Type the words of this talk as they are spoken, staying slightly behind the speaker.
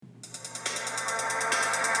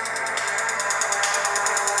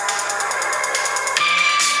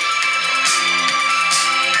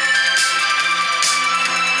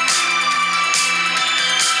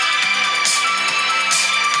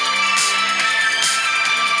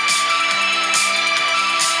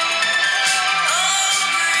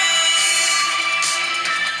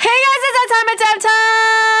It's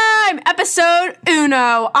time! Episode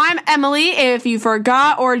uno. I'm Emily, if you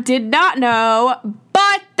forgot or did not know,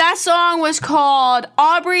 but that song was called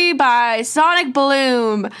Aubrey by Sonic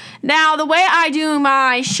Bloom. Now, the way I do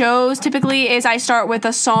my shows typically is I start with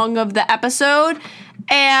a song of the episode,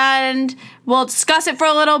 and we'll discuss it for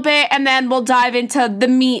a little bit, and then we'll dive into the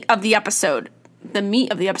meat of the episode. The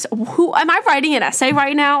meat of the episode. Who am I writing an essay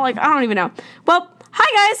right now? I don't even know. Well,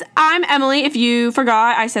 hi guys, I'm Emily. If you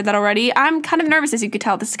forgot, I said that already. I'm kind of nervous, as you could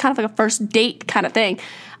tell. This is kind of like a first date kind of thing.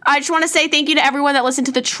 I just want to say thank you to everyone that listened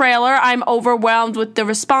to the trailer. I'm overwhelmed with the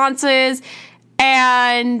responses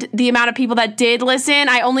and the amount of people that did listen.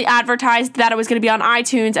 I only advertised that it was going to be on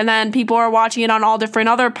iTunes, and then people are watching it on all different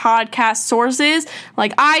other podcast sources,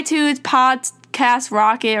 like iTunes, Podcast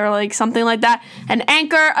Rocket, or like something like that. And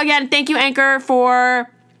Anchor, again, thank you, Anchor, for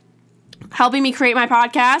helping me create my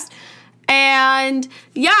podcast. And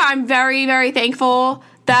yeah, I'm very, very thankful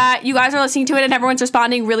that you guys are listening to it and everyone's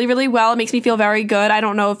responding really, really well. It makes me feel very good. I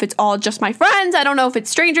don't know if it's all just my friends. I don't know if it's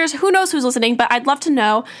strangers. Who knows who's listening, but I'd love to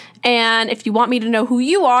know. And if you want me to know who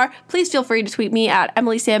you are, please feel free to tweet me at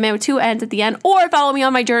Emily Sandman with 2 N's at the end, or follow me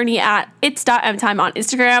on my journey at its.mtime on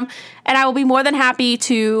Instagram. And I will be more than happy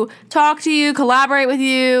to talk to you, collaborate with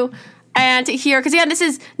you, and to hear, because again, this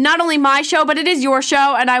is not only my show, but it is your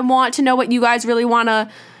show, and I want to know what you guys really want to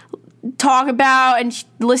talk about and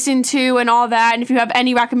listen to and all that. And if you have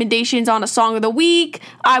any recommendations on a song of the week,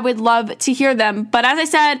 I would love to hear them. But as I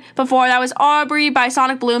said before, that was Aubrey by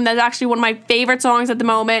Sonic Bloom. That's actually one of my favorite songs at the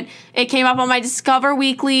moment. It came up on my Discover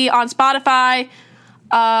Weekly on Spotify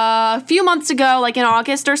a few months ago, like in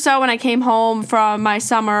August or so, when I came home from my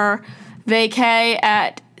summer vacay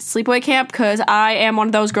at sleepaway camp, because I am one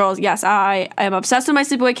of those girls. Yes, I am obsessed with my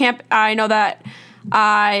sleepaway camp. I know that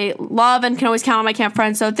I love and can always count on my camp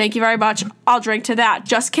friends, so thank you very much. I'll drink to that.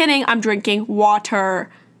 Just kidding, I'm drinking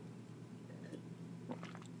water.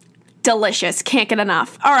 Delicious. Can't get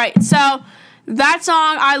enough. All right, so that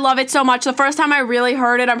song, I love it so much. The first time I really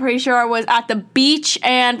heard it, I'm pretty sure I was at the beach,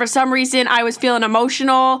 and for some reason, I was feeling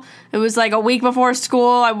emotional. It was like a week before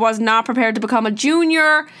school. I was not prepared to become a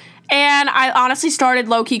junior, and I honestly started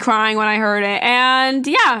low-key crying when I heard it. And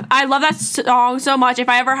yeah, I love that song so much. If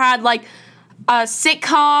I ever had like a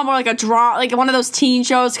sitcom or like a drama, like one of those teen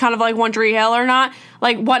shows, kind of like One Tree Hill or not,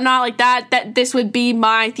 like whatnot, like that this would be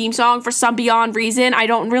my theme song for some beyond reason. I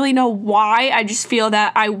don't really know why. I just feel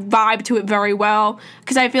that I vibe to it very well,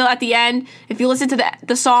 because I feel at the end, if you listen to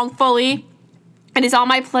the song fully, it is on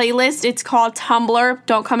my playlist. It's called Tumblr.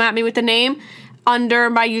 Don't come at me with the name.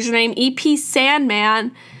 Under my username EP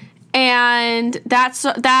Sandman. And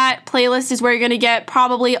that playlist is where you're going to get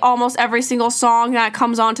probably almost every single song that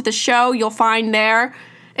comes onto the show. You'll find there.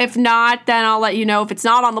 If not, then I'll let you know if it's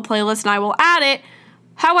not on the playlist and I will add it.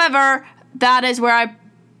 However, that is where I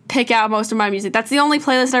pick out most of my music. That's the only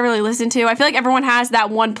playlist I really listen to. I feel like everyone has that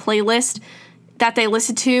one playlist that they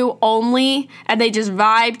listen to only, and they just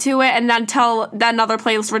vibe to it, and then until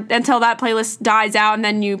that playlist dies out, and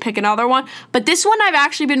then you pick another one. But this one I've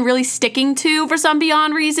actually been really sticking to for some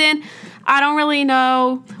beyond reason. I don't really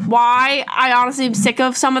know why. I honestly am sick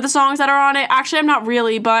of some of the songs that are on it. Actually, I'm not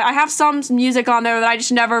really, but I have some music on there that I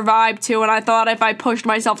just never vibe to, and I thought if I pushed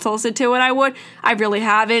myself to listen to it, I would. I really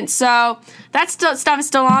haven't. So that stuff is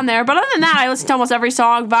still on there. But other than that, I listen to almost every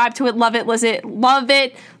song, vibe to it, love it, listen,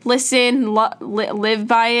 live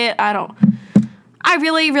by it. I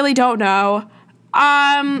really, really don't know.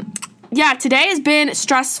 Yeah, today has been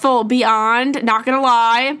stressful beyond, not gonna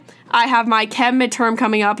lie. I have my chem midterm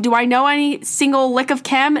coming up. Do I know any single lick of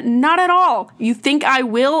chem? Not at all. You think I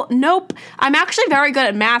will? Nope. I'm actually very good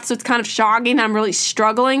at math, so it's kind of shocking that I'm really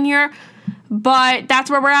struggling here. But that's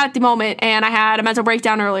where we're at the moment, and I had a mental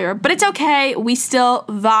breakdown earlier. But it's okay. We still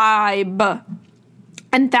vibe.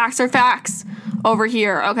 And facts are facts over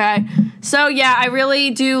here, okay? So yeah, I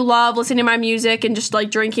really do love listening to my music and just like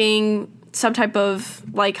drinking some type of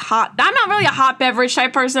like hot, I'm not really a hot beverage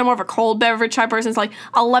type person, I'm more of a cold beverage type person. It's like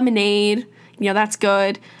a lemonade, that's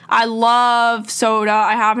good. I love soda.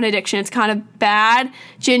 I have an addiction. It's kind of bad.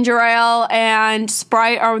 Ginger ale and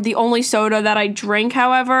Sprite are the only soda that I drink,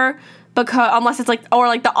 however, because unless it's like, or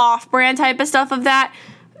like the off-brand type of stuff of that,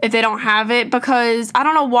 if they don't have it, because I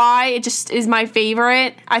don't know why, it just is my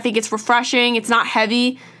favorite. I think it's refreshing. It's not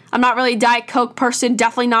heavy. I'm not really a Diet Coke person,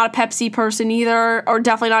 definitely not a Pepsi person either, or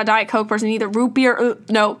definitely not a Diet Coke person either. Root beer,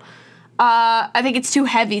 no. I think it's too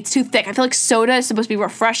heavy, it's too thick. I feel like soda is supposed to be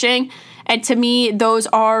refreshing, and to me, those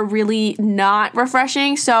are really not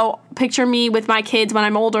refreshing. So picture me with my kids when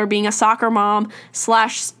I'm older being a soccer mom /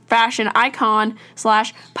 fashion icon /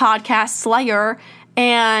 podcast slayer,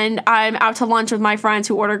 and I'm out to lunch with my friends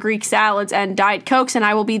who order Greek salads and Diet Cokes, and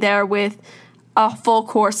I will be there with a full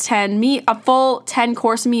 10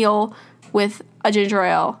 course meal with a ginger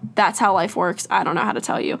ale. That's how life works. I don't know how to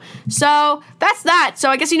tell you. So that's that. So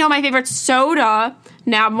I guess you know my favorite soda.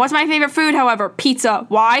 Now, what's my favorite food, however? Pizza.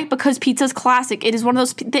 Why? Because pizza's classic. It is one of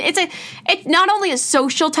those, it's not only a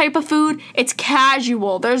social type of food, it's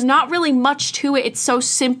casual. There's not really much to it. It's so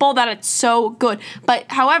simple that it's so good. But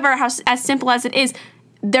however, as simple as it is,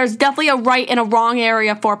 there's definitely a right and a wrong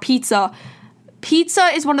area for pizza. Pizza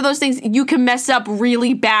is one of those things you can mess up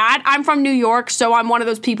really bad. I'm from New York, so I'm one of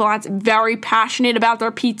those people that's very passionate about their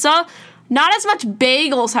pizza. Not as much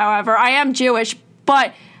bagels, however. I am Jewish,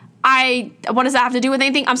 but what does that have to do with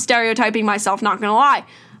anything? I'm stereotyping myself, not gonna lie.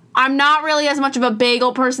 I'm not really as much of a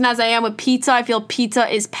bagel person as I am with pizza. I feel pizza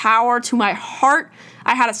is power to my heart.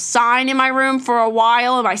 I had a sign in my room for a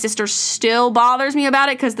while, and my sister still bothers me about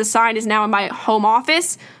it because the sign is now in my home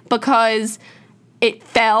office because it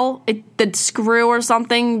fell. The screw or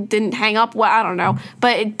something didn't hang up well, I don't know.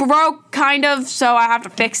 But it broke, kind of, so I have to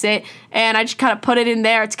fix it. And I just kind of put it in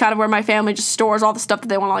there. It's kind of where my family just stores all the stuff that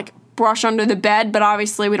they want to, like, brush under the bed. But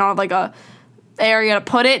obviously we don't have, like, a area to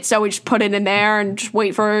put it, so we just put it in there and just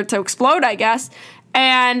wait for it to explode, I guess.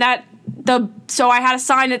 And so I had a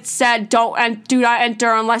sign that said, do not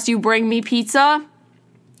enter unless you bring me pizza.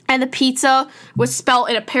 And the pizza was spelt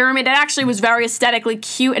in a pyramid. It actually was very aesthetically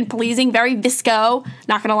cute and pleasing, very Visco.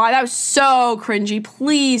 Not gonna lie, that was so cringy.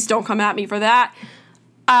 Please don't come at me for that.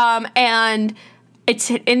 And it's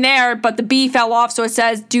in there, but the B fell off, so it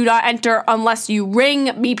says, do not enter unless you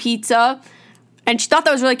ring me pizza. And she thought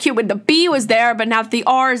that was really cute when the B was there, but now that the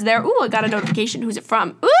R is there, ooh, I got a notification. Who's it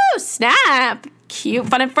from? Ooh, snap. Cute,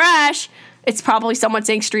 fun, and fresh. It's probably someone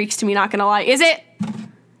saying streaks to me, not gonna lie. Is it?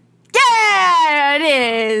 Yeah, it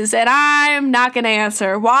is. And I'm not gonna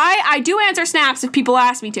answer. Why? I do answer snaps if people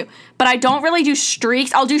ask me to, but I don't really do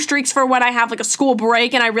streaks. I'll do streaks for when I have, like, a school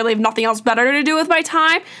break and I really have nothing else better to do with my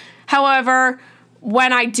time. However,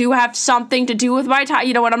 when I do have something to do with my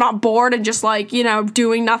time, when I'm not bored and just, like,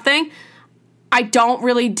 doing nothing, I don't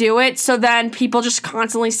really do it, so then people just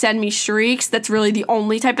constantly send me streaks. That's really the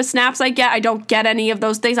only type of snaps I get. I don't get any of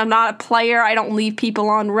those things. I'm not a player. I don't leave people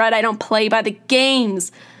on red. I don't play by the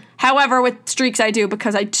games. However, with streaks I do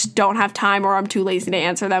because I just don't have time or I'm too lazy to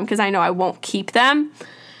answer them because I know I won't keep them.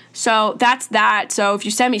 So that's that. So if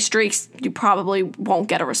you send me streaks, you probably won't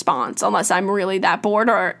get a response unless I'm really that bored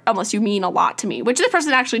or unless you mean a lot to me, which this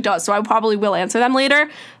person actually does, so I probably will answer them later.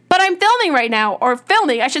 But I'm filming right now,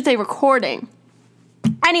 I should say recording.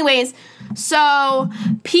 Anyways, so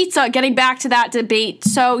pizza, getting back to that debate.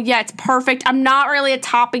 So yeah, it's perfect. I'm not really a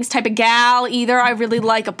toppings type of gal either. I really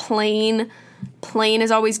like a plain. Plain is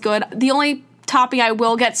always good. The only topping I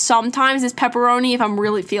will get sometimes is pepperoni if I'm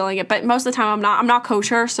really feeling it, but most of the time I'm not. I'm not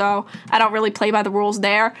kosher, so I don't really play by the rules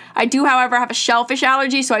there. I do, however, have a shellfish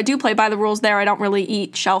allergy, so I do play by the rules there. I don't really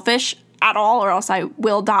eat shellfish at all, or else I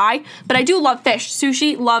will die. But I do love fish.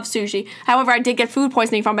 Sushi, love sushi. However, I did get food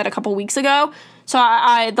poisoning from it a couple weeks ago. So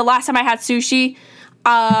the last time I had sushi,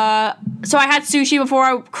 so I had sushi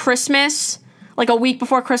before Christmas. Like a week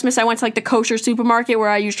before Christmas, I went to, like, the kosher supermarket where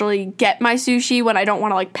I usually get my sushi when I don't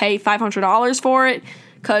want to, like, pay $500 for it,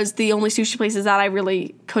 because the only sushi places that I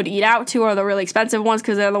really could eat out to are the really expensive ones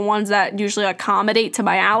because they're the ones that usually accommodate to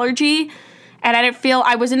my allergy. And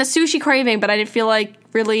I was in a sushi craving, but I didn't feel like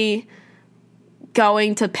really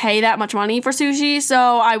going to pay that much money for sushi,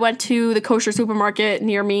 so I went to the kosher supermarket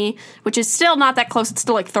near me, which is still not that close. It's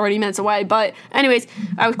still like 30 minutes away, but anyways,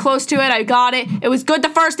 I was close to it. I got it. It was good the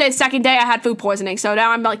first day. The second day I had food poisoning, so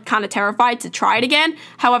now I'm, like, kind of terrified to try it again.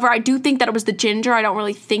 However, I do think that it was the ginger. I don't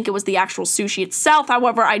really think it was the actual sushi itself.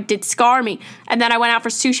 However, it did scar me. And then I went out for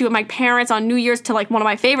sushi with my parents on New Year's to, like, one of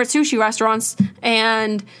my favorite sushi restaurants,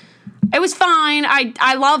 and it was fine.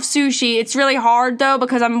 I love sushi. It's really hard, though,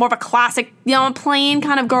 because I'm more of a classic, plain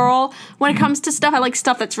kind of girl. When it comes to stuff, I like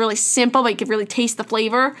stuff that's really simple, but you can really taste the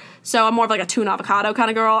flavor. So I'm more of, like, a tuna avocado kind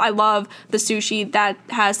of girl. I love the sushi that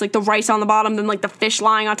has, like, the rice on the bottom, then, like, the fish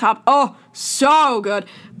lying on top. Oh, so good.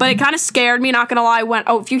 But it kind of scared me, not gonna lie.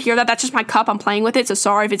 If you hear that, that's just my cup. I'm playing with it, so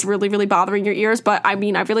sorry if it's really, really bothering your ears. But, I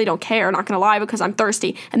mean, I really don't care, not gonna lie, because I'm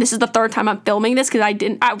thirsty. And this is the third time I'm filming this,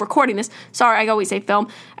 because I'm recording this. Sorry, I always say film.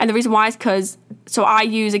 And the reason why is because, so I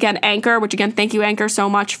use, again, Anchor, which, again, thank you, Anchor, so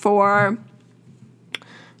much for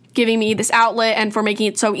giving me this outlet and for making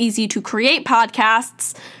it so easy to create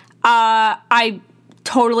podcasts. I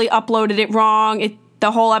totally uploaded it wrong.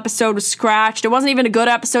 The whole episode was scratched. It wasn't even a good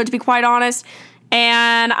episode, to be quite honest.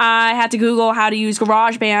 And I had to Google how to use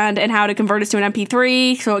GarageBand and how to convert it to an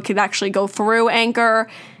MP3 so it could actually go through Anchor.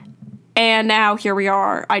 And now here we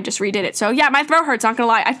are. I just redid it. So yeah, my throat hurts, not gonna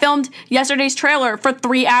lie. I filmed yesterday's trailer for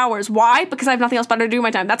 3 hours. Why? Because I have nothing else better to do with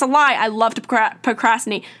my time. That's a lie. I love to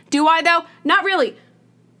procrastinate. Do I though? Not really.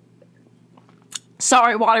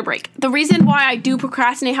 Sorry, water break. The reason why I do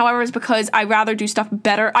procrastinate, however, is because I rather do stuff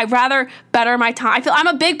better. I rather better my time. I feel I'm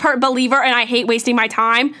a big believer, and I hate wasting my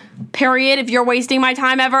time. Period. If you're wasting my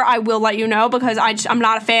time ever, I will let you know, because I'm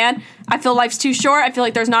not a fan. I feel life's too short. I feel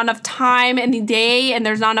like there's not enough time in the day, and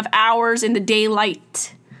there's not enough hours in the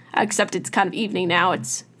daylight. Except it's kind of evening now.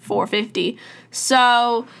 It's 4:50.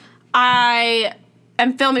 So I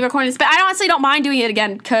am filming, recording this, but I honestly don't mind doing it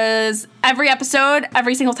again, because every episode,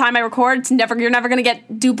 every single time I record, you're never going to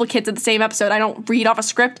get duplicates of the same episode. I don't read off a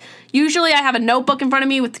script. Usually I have a notebook in front of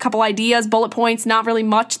me with a couple ideas, bullet points, not really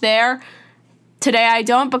much there. Today I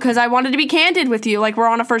don't, because I wanted to be candid with you, like we're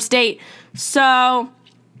on a first date. So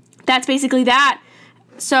that's basically that.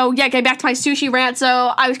 So yeah, getting back to my sushi rant.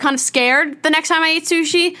 So I was kind of scared the next time I ate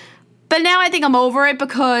sushi, but now I think I'm over it,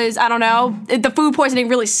 because, I don't know, the food poisoning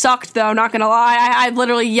really sucked, though, not gonna lie. I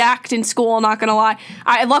literally yacked in school, not gonna lie.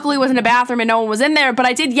 I luckily was in a bathroom and no one was in there, but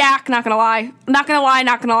I did yak, not gonna lie. Not gonna lie,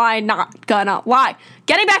 not gonna lie, not gonna lie.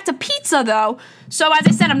 Getting back to pizza, though. So, as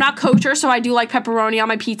I said, I'm not kosher, so I do like pepperoni on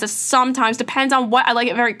my pizza sometimes. Depends on what. I like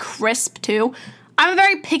it very crisp, too. I'm a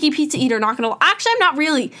very picky pizza eater, not gonna lie. Actually, I'm not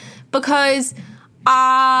really, because,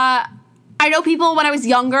 I know people when I was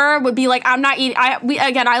younger would be like, I'm not eating. I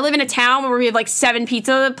live in a town where we have like 7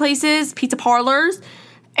 pizza places, pizza parlors,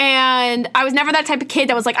 and I was never that type of kid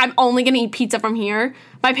that was like, I'm only gonna eat pizza from here.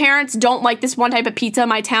 My parents don't like this one type of pizza in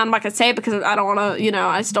my town. I'm not gonna say it because I don't want to,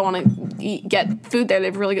 I just don't want to get food there. They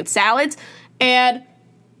have really good salads, and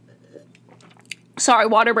sorry,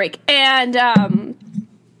 water break, and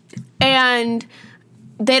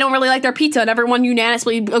they don't really like their pizza, and everyone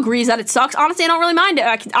unanimously agrees that it sucks. Honestly, I don't really mind it.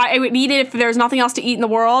 I would eat it if there's nothing else to eat in the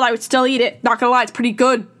world. I would still eat it. Not gonna lie, it's pretty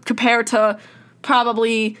good compared to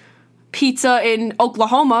probably pizza in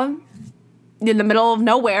Oklahoma, in the middle of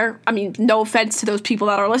nowhere. I mean, no offense to those people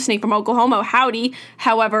that are listening from Oklahoma, howdy.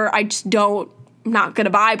 However, I'm not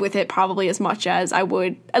gonna vibe with it probably as much as I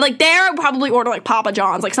would. Like there, I would probably order like Papa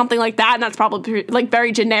John's, like something like that, and that's probably like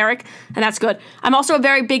very generic, and that's good. I'm also a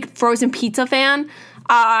very big frozen pizza fan.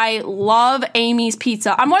 I love Amy's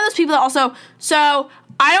Pizza. I'm one of those people that also,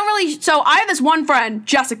 I have this one friend,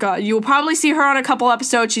 Jessica. You will probably see her on a couple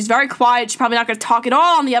episodes. She's very quiet. She's probably not going to talk at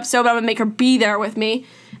all on the episode, but I'm going to make her be there with me.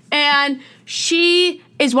 And she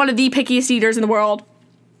is one of the pickiest eaters in the world.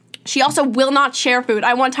 She also will not share food.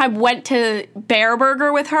 I one time went to Bear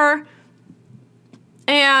Burger with her,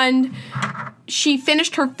 and she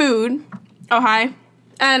finished her food. Oh, hi.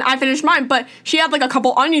 And I finished mine, but she had like a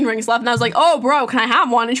couple onion rings left, and I was like, oh, bro, can I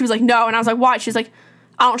have one? And she was like, no. And I was like, why? She's like,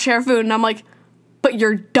 I don't share food. And I'm like, but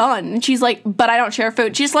you're done. And she's like, but I don't share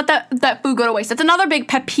food. She just let that food go to waste. That's another big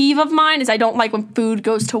pet peeve of mine, is I don't like when food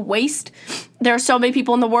goes to waste. There are so many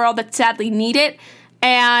people in the world that sadly need it,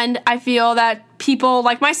 and I feel that people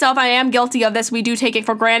like myself, I am guilty of this. We do take it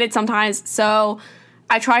for granted sometimes, so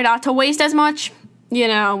I try not to waste as much.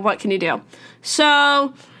 What can you do?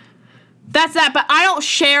 So that's that, but I don't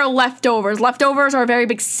share leftovers. Leftovers are a very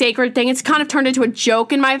big sacred thing. It's kind of turned into a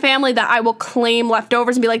joke in my family that I will claim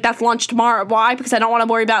leftovers and be like, that's lunch tomorrow. Why? Because I don't want to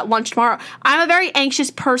worry about lunch tomorrow. I'm a very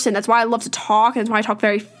anxious person. That's why I love to talk, and that's why I talk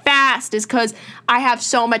very fast, is because I have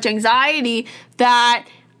so much anxiety that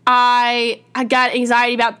I got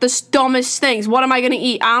anxiety about the dumbest things. What am I going to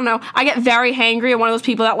eat? I don't know. I get very hangry. I'm one of those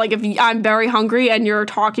people that, like, if I'm very hungry and you're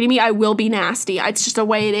talking to me, I will be nasty. It's just the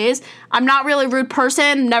way it is. I'm not really a rude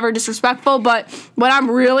person, never disrespectful, but when I'm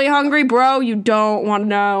really hungry, bro, you don't want to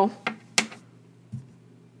know.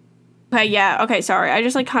 Okay, yeah. Okay, sorry. I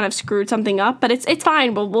just, kind of screwed something up, but it's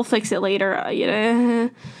fine. We'll fix it later. I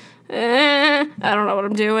don't know what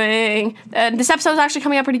I'm doing. And this episode is actually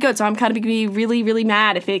coming out pretty good, so I'm kind of going to be really, really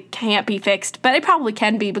mad if it can't be fixed. But it probably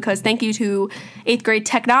can be, because thank you to 8th grade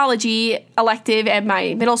technology elective at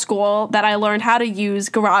my middle school that I learned how to use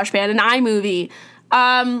GarageBand and iMovie.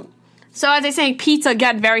 So as I was saying, pizza,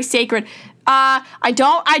 again, very sacred. I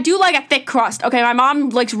do like a thick crust. Okay, my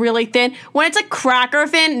mom likes really thin. When it's like cracker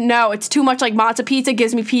thin, no, it's too much like matzo pizza. It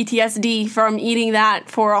gives me PTSD from eating that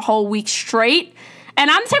for a whole week straight. And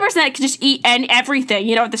I'm the type of person that can just eat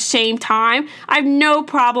everything, at the same time. I have no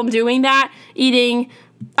problem doing that.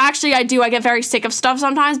 Actually, I do. I get very sick of stuff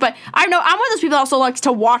sometimes, but I'm one of those people that also likes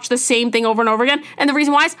to watch the same thing over and over again. And the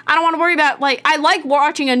reason why is I don't want to worry about, I like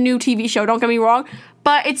watching a new TV show, don't get me wrong,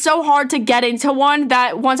 but it's so hard to get into one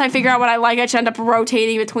that once I figure out what I like, I just end up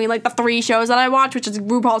rotating between, the 3 shows that I watch, which is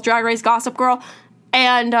RuPaul's Drag Race, Gossip Girl,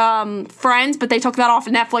 and Friends, but they took that off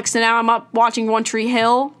of Netflix, so now I'm up watching One Tree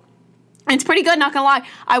Hill. It's pretty good, not gonna lie.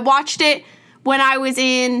 I watched it when I was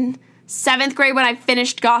in 7th grade when I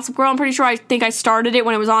finished Gossip Girl. I'm pretty sure I think I started it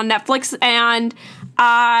when it was on Netflix, and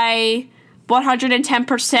I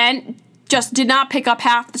 110% just did not pick up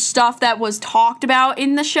half the stuff that was talked about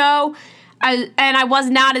in the show. And I was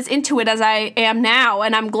not as into it as I am now,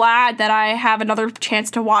 and I'm glad that I have another chance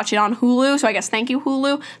to watch it on Hulu, so I guess thank you,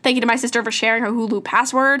 Hulu. Thank you to my sister for sharing her Hulu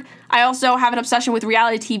password. I also have an obsession with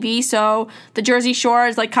reality TV, so The Jersey Shore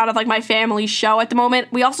is like kind of like my family show at the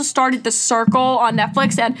moment. We also started The Circle on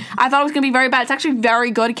Netflix, and I thought it was going to be very bad. It's actually very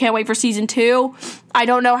good. Can't wait for season 2. I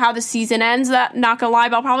don't know how the season ends, not gonna lie,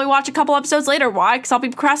 but I'll probably watch a couple episodes later. Why? Because I'll be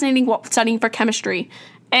procrastinating studying for chemistry.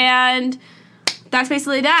 And that's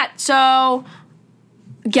basically that. So,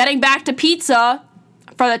 getting back to pizza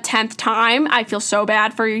for the 10th time. I feel so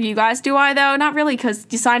bad for you guys. Do I, though? Not really, because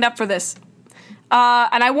you signed up for this.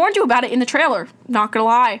 And I warned you about it in the trailer. Not gonna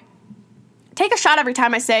lie. Take a shot every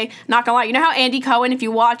time I say, not gonna lie. You know how Andy Cohen, if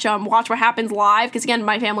you watch What Happens Live, because again,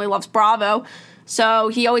 my family loves Bravo, so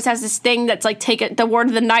he always has this thing that's like, the word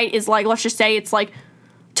of the night is like, let's just say it's like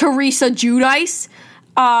Teresa Giudice.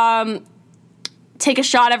 Take a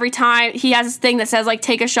shot every time. He has this thing that says, like,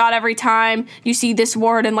 take a shot every time you see this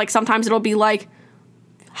word, and, like, sometimes it'll be, like,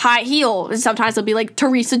 high heel, and sometimes it'll be, like,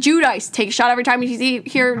 Teresa Giudice. Take a shot every time you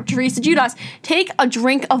hear Teresa Giudice. Take a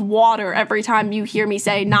drink of water every time you hear me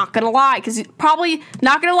say, not gonna lie, because probably,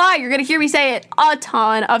 not gonna lie, you're gonna hear me say it a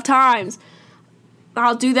ton of times.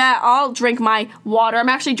 I'll do that. I'll drink my water. I'm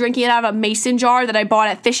actually drinking it out of a mason jar that I bought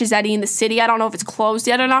at Fish's Eddy in the city. I don't know if it's closed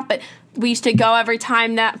yet or not, but we used to go every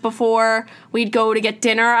time that before we'd go to get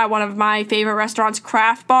dinner at one of my favorite restaurants,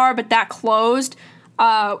 Craft Bar, but that closed.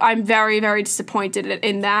 I'm very, very disappointed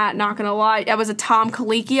in that, not gonna lie. It was a Tom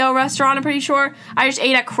Colicchio restaurant, I'm pretty sure. I just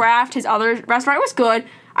ate at Craft, his other restaurant. It was good.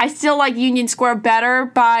 I still like Union Square better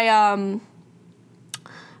by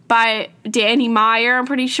Danny Meyer, I'm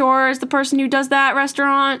pretty sure, is the person who does that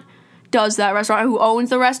restaurant, who owns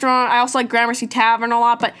the restaurant. I also like Gramercy Tavern a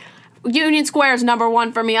lot, but Union Square is number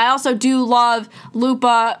 1 for me. I also do love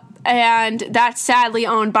Lupa, and that's sadly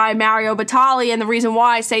owned by Mario Batali, and the reason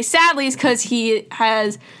why I say sadly is because he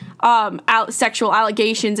has sexual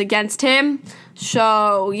allegations against him.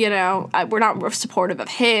 So, you know, we're not supportive of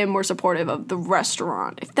him, we're supportive of the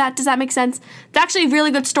restaurant. Does that make sense? It's actually a really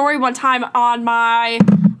good story. One time on my,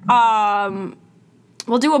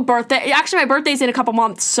 we'll do a birthday. Actually, my birthday's in a couple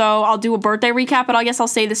months, so I'll do a birthday recap, but I guess I'll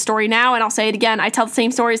say this story now, and I'll say it again. I tell the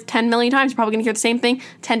same stories 10 million times. You're probably going to hear the same thing,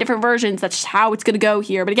 10 different versions. That's just how it's going to go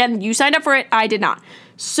here. But again, you signed up for it. I did not.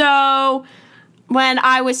 So when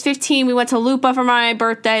I was 15, we went to Lupa for my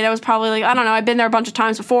birthday. That was probably like, I don't know, I've been there a bunch of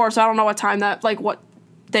times before, so I don't know what time that, like, what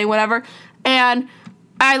thing, whatever. And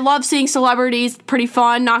I love seeing celebrities. Pretty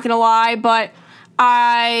fun, not going to lie, but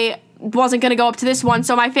I wasn't going to go up to this one.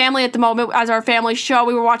 So my family at the moment, as our family show,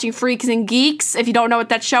 we were watching Freaks and Geeks. If you don't know what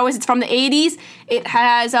that show is, it's from the 80s. It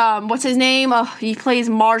has, what's his name? He plays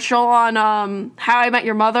Marshall on How I Met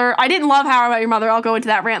Your Mother. I didn't love How I Met Your Mother. I'll go into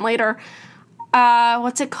that rant later.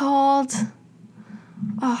 What's it called?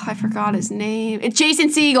 Oh, I forgot his name. It's Jason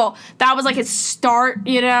Segel. That was like his start,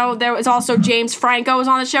 you know. There was also James Franco was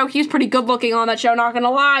on the show. He was pretty good looking on that show, not going to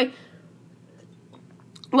lie.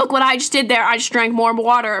 Look what I just did there. I just drank more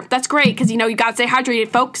water. That's great, because, you know, you got to stay hydrated,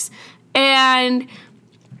 folks. And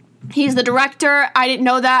he's the director. I didn't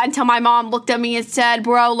know that until my mom looked at me and said,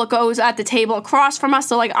 bro, look who's at the table across from us.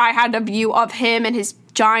 So, like, I had a view of him and his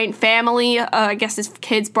giant family. I guess his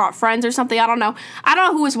kids brought friends or something. I don't know. I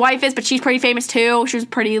don't know who his wife is, but she's pretty famous, too. She was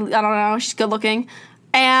pretty, I don't know, she's good looking.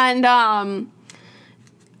 And,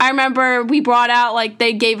 I remember we brought out, like,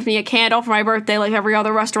 they gave me a candle for my birthday, like every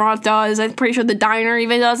other restaurant does. I'm pretty sure the diner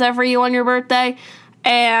even does that for you on your birthday.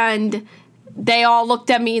 And they all looked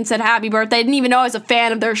at me and said happy birthday. They didn't even know I was a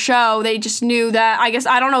fan of their show. They just knew that. I guess,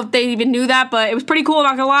 I don't know if they even knew that, but it was pretty cool,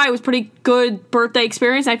 not gonna lie. It was a pretty good birthday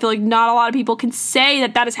experience. I feel like not a lot of people can say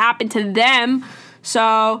that that has happened to them.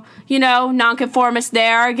 So, you know, nonconformist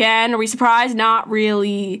there again. Are we surprised? Not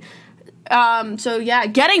really. So, yeah,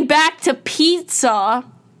 getting back to pizza.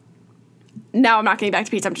 No, I'm not getting back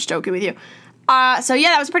to pizza. I'm just joking with you. So yeah,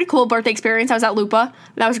 that was a pretty cool birthday experience. I was at Lupa.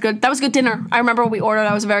 That was good. That was good dinner. I remember what we ordered.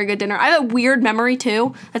 That was a very good dinner. I have a weird memory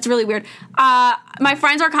too. That's really weird. My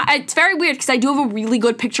friends are, it's very weird because I do have a really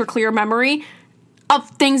good picture clear memory of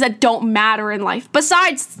things that don't matter in life.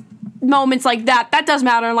 Besides moments like that does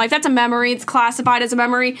matter in life. That's a memory. It's classified as a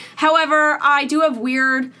memory. However, I do have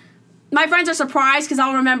weird. My friends are surprised because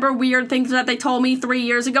I'll remember weird things that they told me 3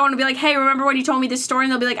 years ago, and I'll be like, hey, remember when you told me this story?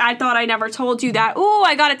 And they'll be like, I thought I never told you that. Ooh,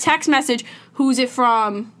 I got a text message. Who's it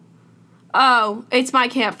from? Oh, it's my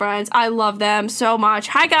camp friends. I love them so much.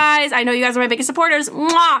 Hi, guys. I know you guys are my biggest supporters.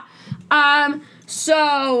 Mwah!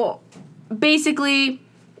 So basically,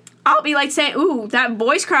 I'll be like saying, ooh, that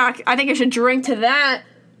voice crack, I think I should drink to that.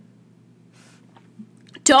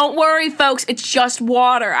 Don't worry, folks, it's just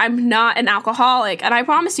water. I'm not an alcoholic, and I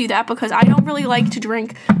promise you that because I don't really like to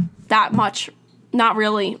drink that much. Not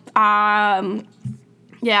really.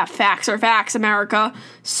 Yeah, facts are facts, America.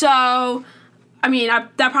 So, I mean,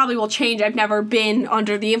 that probably will change. I've never been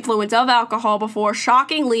under the influence of alcohol before,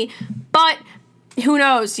 shockingly, but who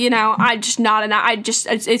knows,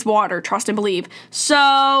 it's water, trust and believe.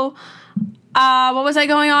 So, what was I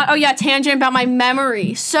going on? Oh yeah, tangent about my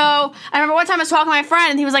memory. So, I remember one time I was talking to my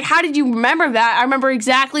friend, and he was like, how did you remember that? I remember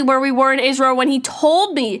exactly where we were in Israel when he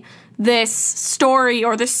told me this story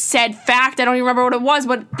or this said fact. I don't even remember what it was,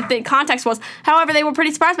 what the context was. However, they were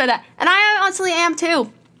pretty surprised by that. And I honestly am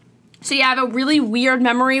too. So yeah, I have a really weird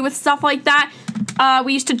memory with stuff like that.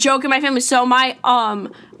 We used to joke in my family. So my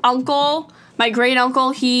uncle, my great uncle,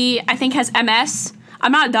 he I think has MS.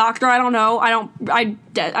 I'm not a doctor. I don't know.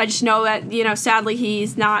 I just know that, sadly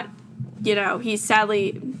he's not, he's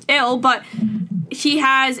sadly ill, but he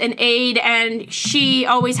has an aide, and she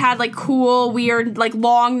always had like cool, weird, like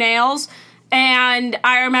long nails. And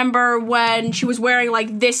I remember when she was wearing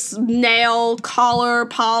like this nail color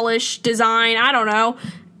polish design, I don't know.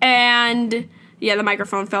 And yeah, the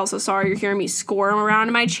microphone fell, so sorry you're hearing me squirm around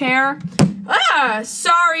in my chair.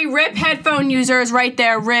 Sorry, RIP headphone users right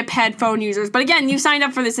there, RIP headphone users. But again, you signed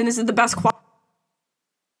up for this, and this is the best quality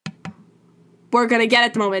we're gonna get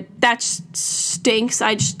at the moment. That stinks.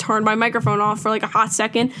 I just turned my microphone off for like a hot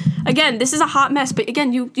second. Again, this is a hot mess, but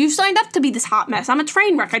again, you signed up to be this hot mess. I'm a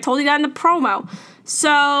train wreck. I told you that in the promo.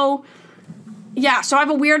 So, yeah, so I have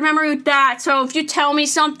a weird memory with that. So if you tell me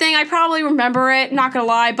something, I probably remember it, not gonna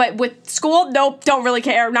lie. But with school, nope, don't really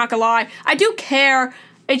care, not gonna lie. I do care.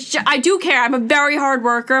 I do care. I'm a very hard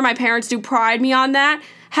worker. My parents do pride me on that.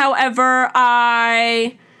 However,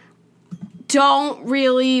 I don't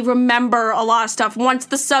really remember a lot of stuff. Once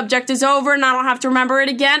the subject is over and I don't have to remember it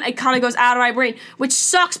again, it kind of goes out of my brain, which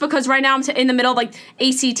sucks because right now I'm in the middle of like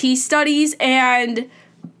ACT studies and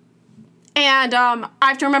I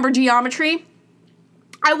have to remember geometry.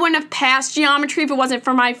 I wouldn't have passed geometry if it wasn't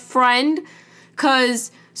for my friend,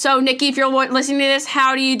 so Nikki, if you're listening to this,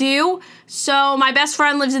 how do you do? So my best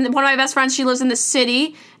friend one of my best friends, she lives in the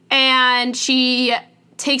city, and she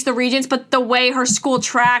takes the Regents, but the way her school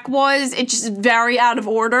track was, it just very out of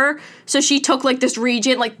order. So she took like this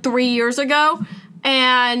Regent like 3 years ago,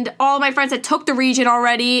 and all of my friends that took the Regent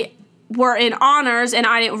already were in honors, and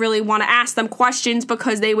I didn't really want to ask them questions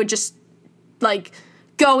because they would just like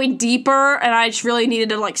going deeper, and I just really needed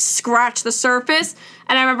to like scratch the surface.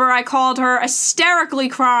 And I remember I called her hysterically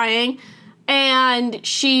crying, and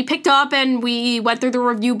she picked up and we went through the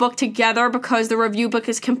review book together because the review book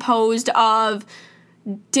is composed of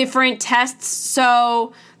different tests.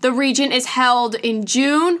 So the Regent is held in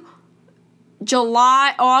June,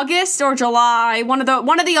 August or July, one of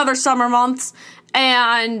the other summer months,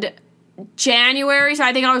 and January. So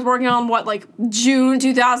I think I was working on June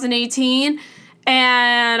 2018.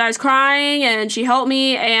 And I was crying, and she helped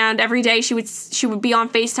me, and every day she would be on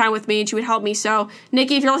FaceTime with me, and she would help me. So,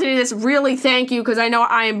 Nikki, if you're listening to this, really thank you, because I know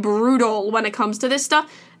I am brutal when it comes to this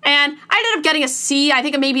stuff. And I ended up getting a C, I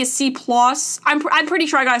think maybe a C+. I'm pretty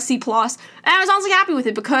sure I got a C+. And I was honestly happy with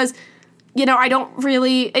it, because,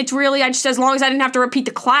 I just, as long as I didn't have to repeat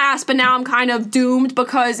the class, but now I'm kind of doomed,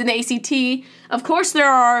 because in the ACT, of course there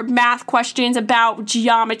are math questions about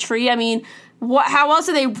geometry. I mean, how else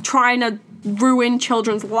are they trying to ruin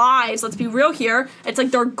children's lives? Let's be real here. It's like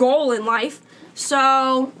their goal in life.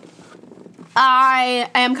 So I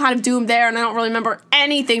am kind of doomed there, and I don't really remember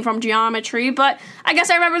anything from geometry, but I guess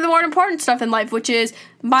I remember the more important stuff in life, which is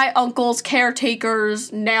my uncle's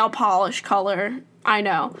caretaker's nail polish color. I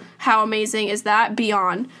know. How amazing is that?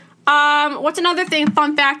 Beyond. What's another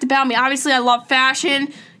fun fact about me? Obviously, I love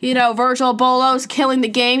fashion. Virgil Abloh's killing the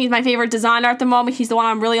game. He's my favorite designer at the moment. He's the one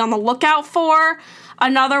I'm really on the lookout for.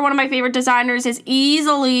 Another one of my favorite designers is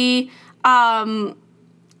easily the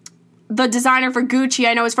designer for Gucci.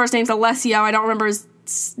 I know his first name's Alessio. I don't remember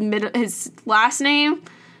his last name.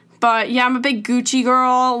 But yeah, I'm a big Gucci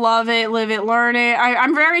girl. Love it, live it, learn it.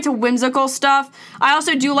 I'm very into whimsical stuff. I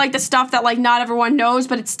also do like the stuff that not everyone knows,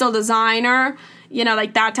 but it's still designer.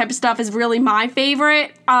 That type of stuff is really my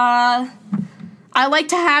favorite. I like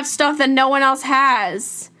to have stuff that no one else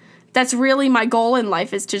has. That's really my goal in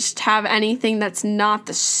life, is just have anything that's not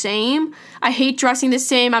the same. I hate dressing the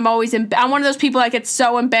same. I'm one of those people that gets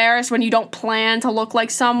so embarrassed when you don't plan to look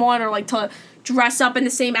like someone or to dress up in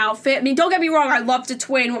the same outfit. I mean, don't get me wrong, I love to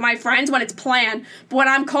twin with my friends when it's planned, but when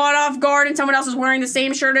I'm caught off guard and someone else is wearing the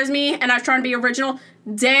same shirt as me and I was trying to be original,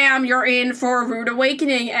 damn, you're in for a rude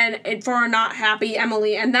awakening and for a not happy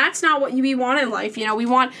Emily. And that's not what we want in life. You know, we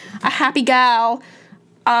want a happy gal.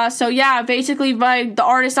 So yeah, basically the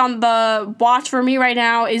artist on the watch for me right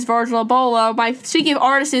now is Virgil Abloh. Speaking of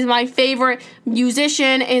artists, my favorite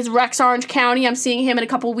musician is Rex Orange County. I'm seeing him in a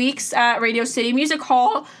couple weeks at Radio City Music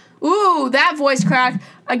Hall. Ooh, that voice crack.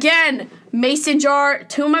 Again, mason jar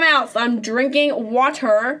to my mouth. I'm drinking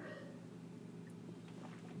water.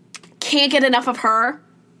 Can't get enough of her.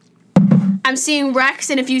 I'm seeing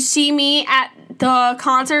Rex, and if you see me at the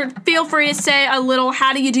concert, feel free to say a little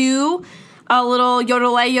how do you do, a little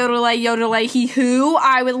yodelay, yodelay, yodelay, hee hoo.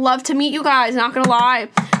 I would love to meet you guys, not gonna lie.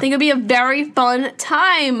 I think it'd be a very fun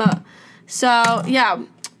time. So, yeah,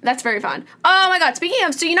 that's very fun. Oh my god, speaking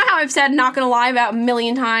of, so you know how I've said not gonna lie about a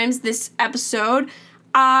million times this episode?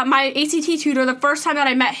 My ACT tutor, the first time that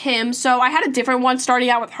I met him, so I had a different one starting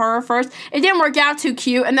out with her first. It didn't work out too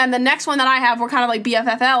cute, and then the next one that I have, we're kind of like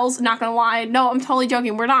BFFLs, not gonna lie. No, I'm totally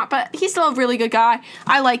joking, we're not, but he's still a really good guy.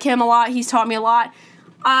 I like him a lot, he's taught me a lot.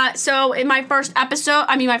 So in my first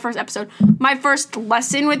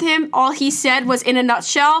lesson with him, all he said was in a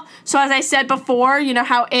nutshell. So as I said before, you know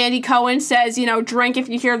how Andy Cohen says, you know, drink if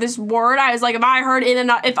you hear this word. I was like, if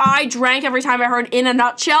I drank every time I heard in a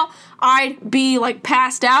nutshell, I'd be like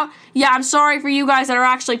passed out. Yeah, I'm sorry for you guys that are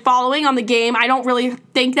actually following on the game. I don't really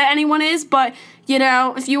think that anyone is, but you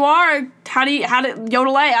know, if you are, how to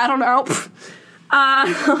yodelay? I don't know.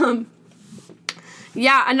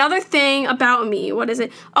 Yeah, another thing about me, what is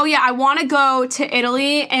it? Oh yeah, I want to go to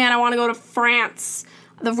Italy and I want to go to France.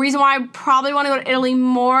 The reason why I probably want to go to Italy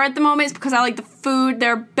more at the moment is because I like the food.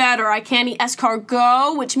 They're better. I can't eat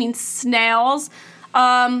escargot, which means snails.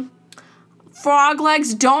 Frog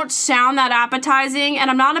legs don't sound that appetizing,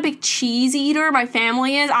 and I'm not a big cheese eater. My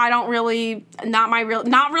family is. I don't really, not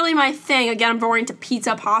really my thing. Again, I'm more into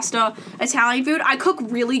pizza, pasta, Italian food. I cook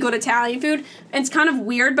really good Italian food, and it's kind of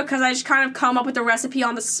weird because I just kind of come up with the recipe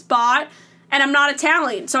on the spot, and I'm not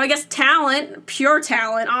Italian. So I guess talent, pure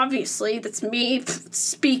talent, obviously, that's me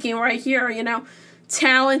speaking right here, you know,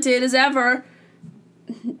 talented as ever.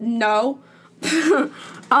 No.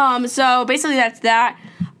 So basically that's that.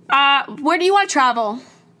 Where do you want to travel?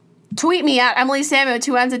 Tweet me at Emily Salmon with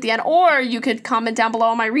 2 N's at the end, or you could comment down below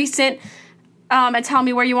on my recent, and tell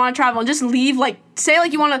me where you want to travel, and just leave, like, say,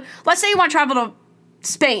 like, let's say you want to travel to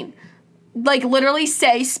Spain. Like, literally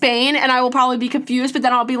say Spain, and I will probably be confused, but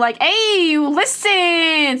then I'll be like, hey,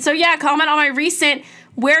 listen! So, yeah, comment on my recent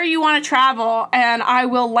where you want to travel, and I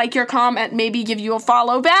will like your comment, maybe give you a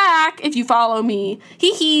follow back if you follow me.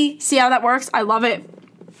 Hee hee. See how that works? I love it.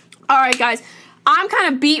 Alright, guys. I'm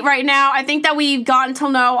kind of beat right now. I think that we've gotten to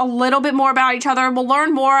know a little bit more about each other. We'll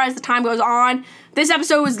learn more as the time goes on. This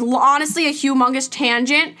episode was honestly a humongous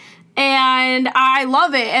tangent, and I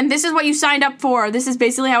love it. And this is what you signed up for. This is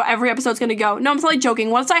basically how every episode's going to go. No, I'm totally joking.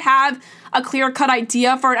 Once I have a clear-cut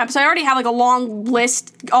idea for an episode, I already have like a long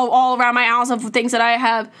list all around my house of things that I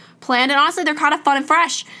have planned. And honestly, they're kind of fun and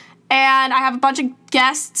fresh. And I have a bunch of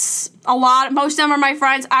guests, most of them are my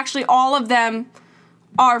friends. Actually, all of them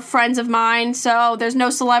are friends of mine, so there's no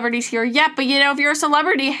celebrities here yet, but you know, if you're a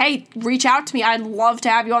celebrity, hey, reach out to me. I'd love to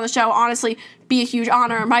have you on the show. Honestly, be a huge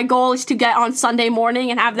honor. My goal is to get on Sunday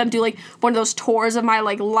morning and have them do like one of those tours of my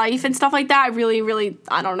like life and stuff like that. I really,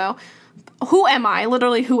 I don't know. Who am I?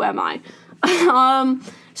 Literally, who am I?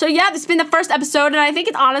 So yeah, this has been the first episode, and I think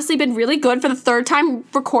it's honestly been really good for the third time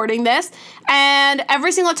recording this. And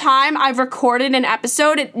every single time I've recorded an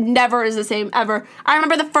episode, it never is the same, ever. I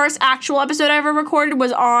remember the first actual episode I ever recorded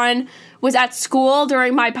was at school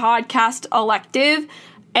during my podcast elective.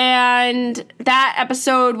 And that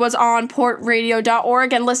episode was on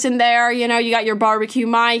portradio.org, and listen there. You know, you got your barbecue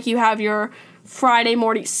mic, you have your Friday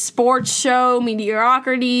morning sports show,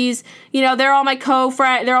 Mediocrities. You know, they're all my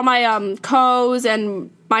they're all my co's and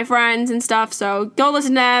my friends and stuff, so go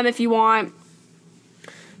listen to them if you want.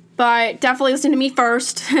 But definitely listen to me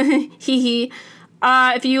first. Hee hee.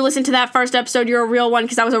 If you listen to that first episode, you're a real one,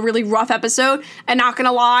 because that was a really rough episode. And not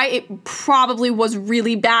gonna lie, it probably was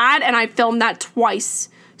really bad, and I filmed that twice.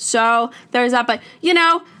 So there's that. But, you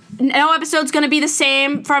know, no episode's going to be the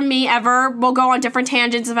same from me ever. We'll go on different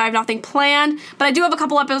tangents if I have nothing planned. But I do have a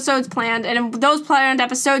couple episodes planned, and those planned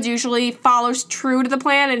episodes usually follows true to the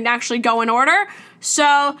plan and actually go in order.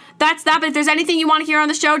 So that's that. But if there's anything you want to hear on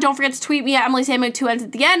the show, don't forget to tweet me at Emily Salmon with 2 N's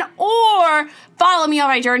at the end, or follow me on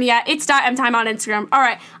my journey at it's.mtime on Instagram. All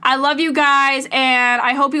right. I love you guys, and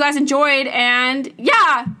I hope you guys enjoyed. And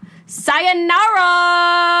yeah,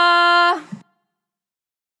 sayonara!